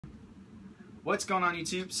What's going on,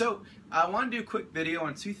 YouTube? So I want to do a quick video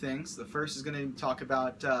on two things. The first is going to talk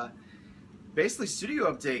about basically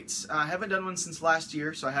studio updates. I haven't done one since last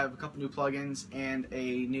year, so I have a couple new plugins and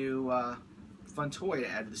a new fun toy to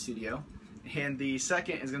add to the studio. And the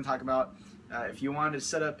second is going to talk about if you wanted to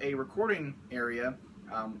set up a recording area,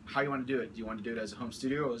 how you want to do it. Do you want to do it as a home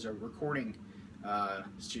studio or as a recording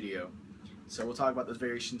studio? So we'll talk about those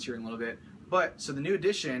variations here in a little bit. So the new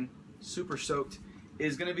addition, super stoked,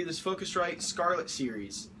 is going to be this Focusrite Scarlett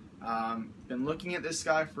series. Been looking at this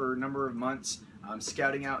guy for a number of months,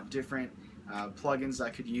 scouting out different plugins I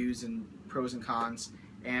could use and pros and cons,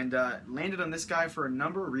 and landed on this guy for a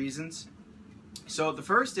number of reasons. So the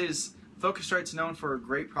first is Focusrite's known for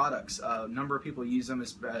great products. A number of people use them,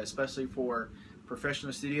 especially for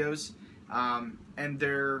professional studios, and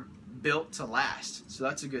they're built to last. So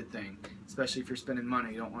that's a good thing, especially if you're spending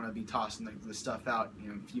money. You don't want to be tossing the stuff out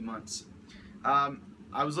in a few months.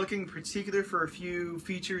 I was looking in particular for a few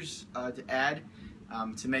features to add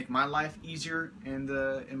to make my life easier in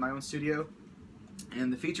my own studio.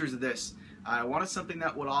 And the features of this, I wanted something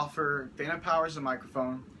that would offer phantom power as a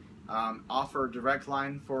microphone, offer a direct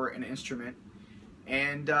line for an instrument,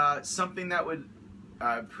 and something that would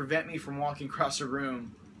prevent me from walking across a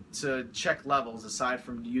room to check levels aside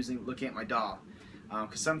from looking at my DAW.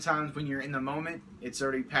 Because sometimes when you're in the moment, it's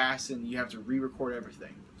already passed and you have to re-record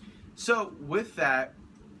everything. So with that,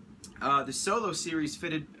 the Solo series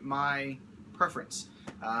fitted my preference.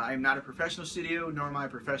 I am not a professional studio, nor am I a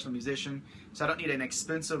professional musician, so I don't need an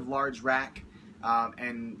expensive large rack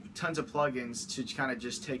and tons of plugins to kind of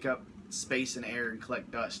just take up space and air and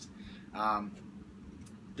collect dust.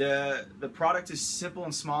 The product is simple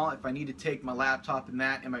and small. If I need to take my laptop and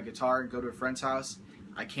that and my guitar and go to a friend's house,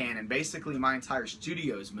 I can, and basically my entire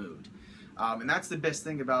studio is moved. And that's the best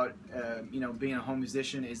thing about being a home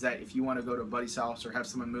musician, is that if you want to go to a buddy's house or have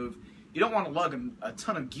someone move, you don't want to lug a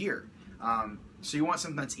ton of gear. So you want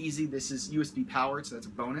something that's easy. This is USB powered, so that's a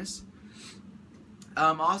bonus.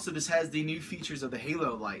 Also, this has the new features of the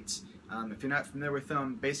halo lights. If you're not familiar with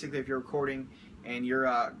them, basically if you're recording and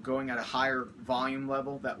you're going at a higher volume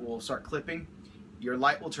level that will start clipping, your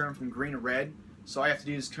light will turn from green to red. So all you have to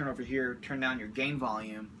do is turn over here, turn down your gain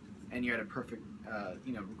volume, and you're at a perfect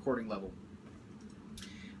recording level.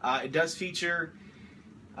 It does feature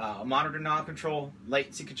a monitor knob control,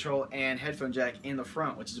 latency control, and headphone jack in the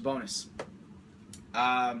front, which is a bonus.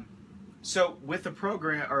 So with the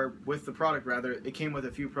product rather, it came with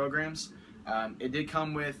a few programs. It did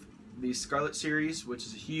come with the Scarlett series, which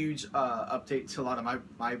is a huge update to a lot of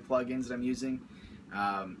my plugins that I'm using.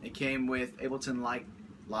 It came with Ableton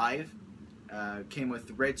Live. Came with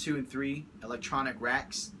Red 2 and 3 electronic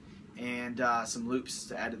racks, and some loops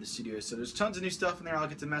to add to the studio. So there's tons of new stuff in there I'll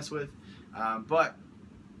get to mess with, but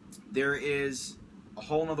there is a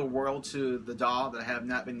whole other world to the DAW that I have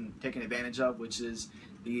not been taken advantage of, which is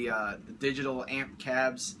the digital amp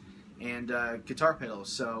cabs and guitar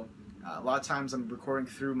pedals. So a lot of times I'm recording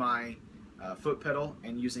through my foot pedal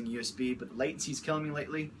and using USB, but the latency's killing me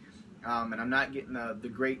lately, and I'm not getting the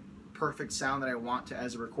great perfect sound that I want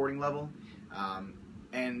as a recording level.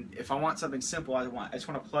 And if I want something simple, I just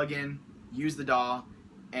want to plug in, use the DAW,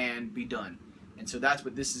 and be done. And so that's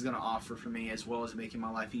what this is going to offer for me, as well as making my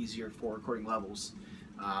life easier for recording levels.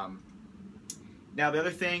 Now the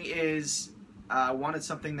other thing is, I wanted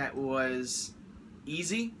something that was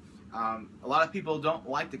easy. A lot of people don't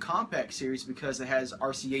like the Compact series because it has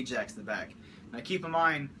RCA jacks in the back. Now keep in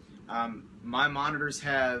mind, my monitors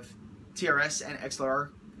have TRS and XLR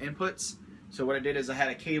inputs. So what I did is I had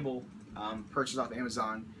a cable purchased off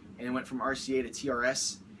Amazon, and it went from RCA to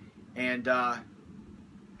TRS, and I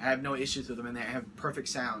have no issues with them, and they have perfect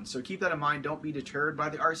sound. So keep that in mind. Don't be deterred by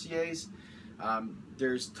the RCAs.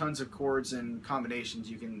 There's tons of chords and combinations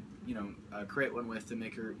you can create one with to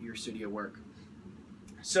make your studio work.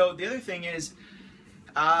 So the other thing is,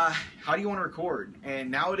 how do you want to record?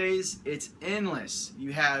 And nowadays it's endless.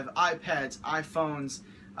 You have iPads, iPhones,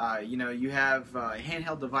 you have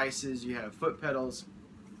handheld devices, you have foot pedals.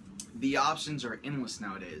 The options are endless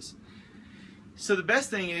nowadays. So the best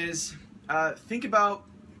thing is, think about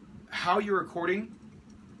how you're recording.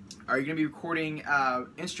 Are you going to be recording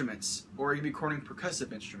instruments, or are you going to be recording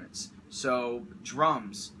percussive instruments? So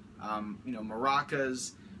drums,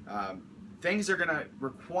 maracas, things are going to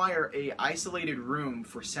require a isolated room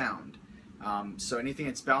for sound. So anything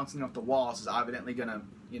that's bouncing off the walls is evidently going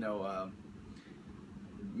to,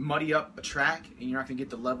 muddy up a track, and you're not going to get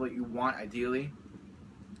the level that you want ideally.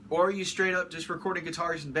 Or you straight up just recording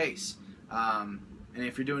guitars and bass. And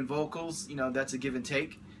if you're doing vocals, that's a give and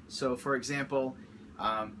take. So for example,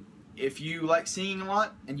 if you like singing a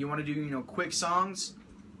lot and you want to do quick songs,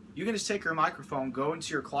 you can just take your microphone, go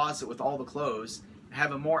into your closet with all the clothes,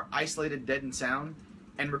 have a more isolated, deadened sound,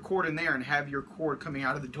 and record in there and have your cord coming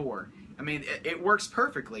out of the door. I mean, it works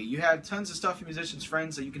perfectly. You have tons of stuff for musicians,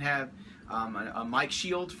 friends, that you can have a mic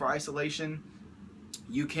shield for isolation.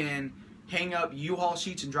 You can hang up U-Haul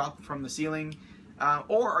sheets and drop them from the ceiling.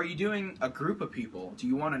 Or are you doing a group of people? Do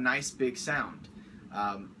you want a nice big sound?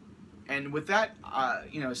 And with that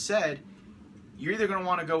said, you're either going to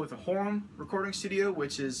want to go with a home recording studio,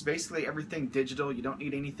 which is basically everything digital. You don't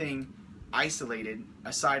need anything isolated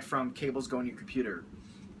aside from cables going to your computer.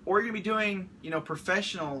 Or you're going to be doing,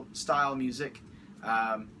 professional style music,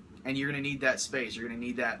 and you're going to need that space. You're going to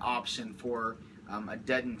need that option for a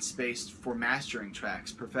deadened space for mastering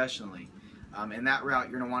tracks professionally. In that route,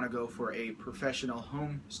 you're going to want to go for a professional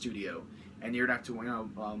home studio, and you're going to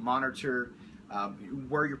have to monitor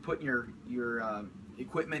where you're putting your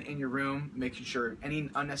equipment in your room, making sure any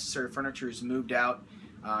unnecessary furniture is moved out.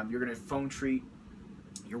 You're going to foam treat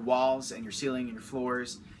your walls and your ceiling and your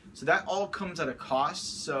floors. So that all comes at a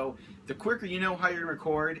cost. So the quicker you know how you're going to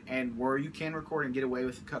record and where you can record and get away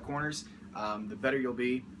with the cut corners, the better you'll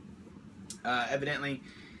be. Evidently,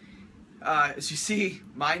 as you see,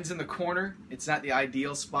 mine's in the corner. It's not the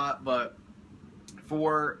ideal spot, but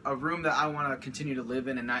for a room that I want to continue to live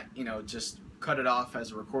in and not, just cut it off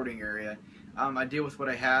as a recording area, I deal with what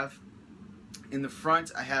I have. In the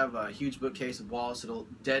front, I have a huge bookcase with walls that'll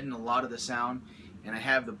deaden a lot of the sound, and I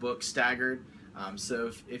have the book staggered.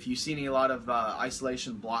 So if you see a lot of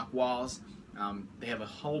isolation block walls, they have a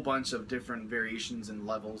whole bunch of different variations and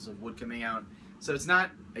levels of wood coming out. So it's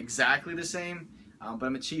not exactly the same, but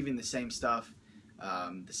I'm achieving the same stuff,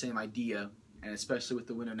 the same idea. And especially with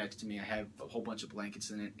the window next to me, I have a whole bunch of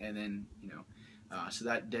blankets in it, and then so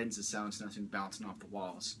that deadens the sound, so nothing bouncing off the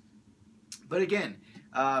walls. But again,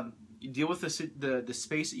 you deal with the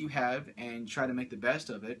space that you have and try to make the best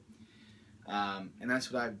of it, and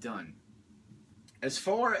that's what I've done. As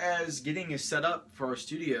far as getting a setup for a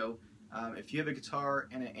studio, if you have a guitar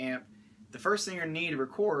and an amp, the first thing you're going to need to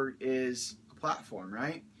record is a platform,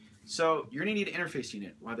 right? So you're going to need an interface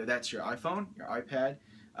unit, whether that's your iPhone, your iPad,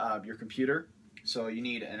 your computer. So you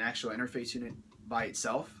need an actual interface unit by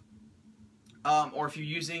itself. Or if you're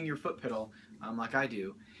using your foot pedal, like I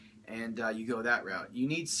do, and you go that route, you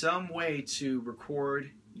need some way to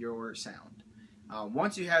record your sound.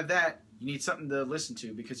 Once you have that, you need something to listen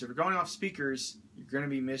to, because if you're going off speakers, you're going to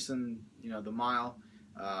be missing, the mile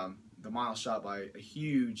shot by a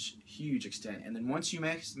huge extent. And then once you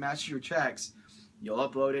match your tracks, you'll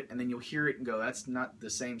upload it, and then you'll hear it and go, that's not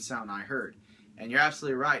the same sound I heard. And you're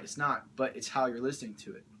absolutely right, it's not, but it's how you're listening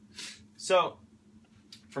to it. So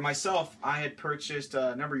for myself, I had purchased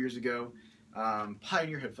a number of years ago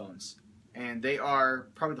Pioneer headphones, and they are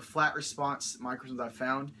probably the flat response microphones I've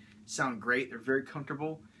found. Sound great, they're very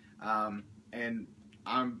comfortable, and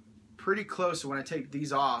I'm pretty close. So when I take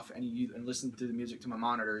these off and listen to the music to my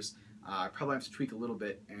monitors, I probably have to tweak a little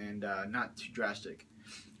bit, and not too drastic.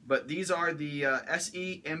 But these are the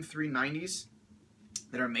SE M390s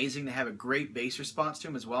that are amazing. They have a great bass response to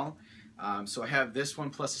them as well. So I have this one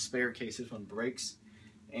plus a spare in case this one breaks,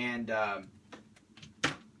 and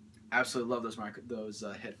absolutely love those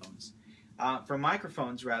headphones. For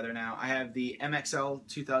microphones, rather, now I have the MXL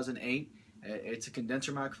 2008. It's a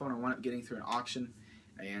condenser microphone. I wound up getting through an auction,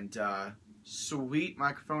 and sweet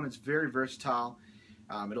microphone. It's very versatile.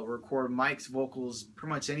 It'll record mics, vocals,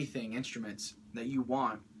 pretty much anything, instruments that you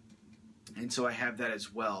want, and so I have that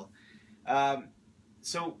as well.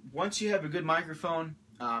 So once you have a good microphone,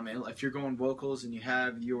 and if you're going vocals and you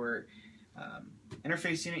have your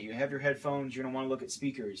interface unit, you have your headphones, you're going to want to look at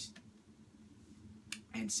speakers.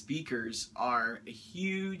 And speakers are a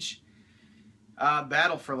huge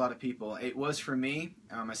battle for a lot of people. It was for me.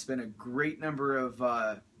 I spent a great number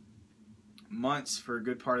of months for a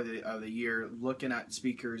good part of the year looking at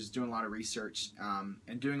speakers, doing a lot of research,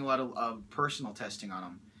 and doing a lot of personal testing on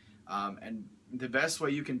them. And the best way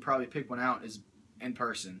you can probably pick one out is in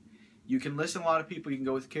person. You can listen to a lot of people. You can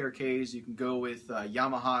go with KRKs. You can go with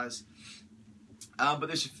Yamahas. But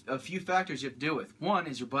there's a few factors you have to deal with. One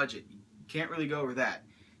is your budget. You can't really go over that.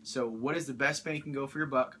 So what is the best bang you can go for your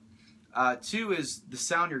buck? Two is the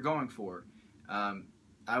sound you're going for.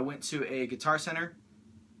 I went to a Guitar Center,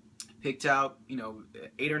 picked out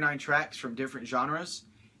 8 or 9 tracks from different genres,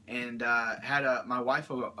 and had my wife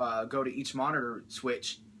go to each monitor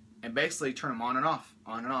switch and basically turn them on and off,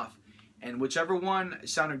 and whichever one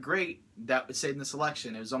sounded great, that would save in the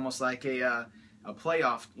selection. It was almost like a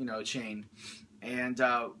playoff chain, and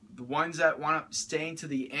the ones that wound up staying to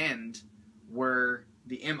the end were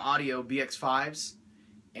the M Audio BX5s,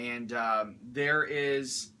 and there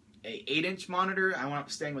is a 8-inch monitor. I went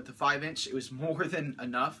up staying with the 5-inch. It was more than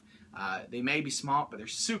enough. They may be small, but they're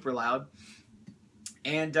super loud.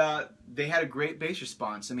 And they had a great bass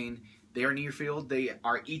response. I mean, they are near field. They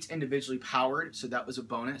are each individually powered, so that was a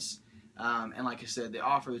bonus. And like I said, they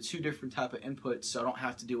offer the 2 different type of inputs, so I don't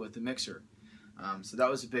have to deal with the mixer. So that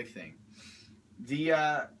was a big thing. The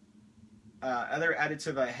other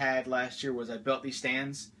additive I had last year was I built these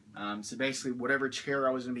stands. So basically, whatever chair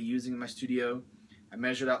I was going to be using in my studio, I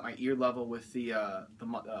measured out my ear level with the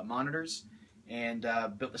monitors, and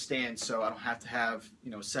built the stand so I don't have to have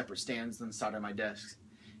separate stands on the side of my desk,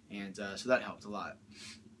 and so that helped a lot.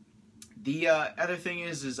 The other thing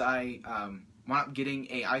is I wound up getting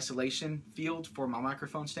a isolation field for my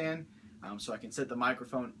microphone stand, so I can set the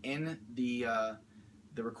microphone in the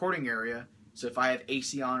recording area. So if I have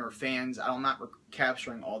AC on or fans, I'm not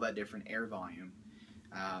capturing all that different air volume.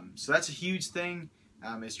 So that's a huge thing.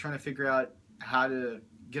 Is trying to figure out how to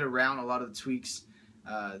get around a lot of the tweaks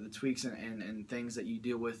and things that you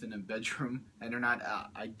deal with in a bedroom and are not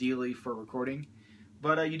ideally for recording.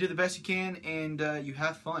 But you do the best you can, and you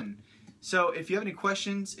have fun. So if you have any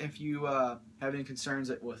questions, if you have any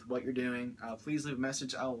concerns with what you're doing, please leave a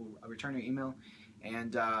message. I'll return your email.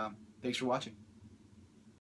 And thanks for watching.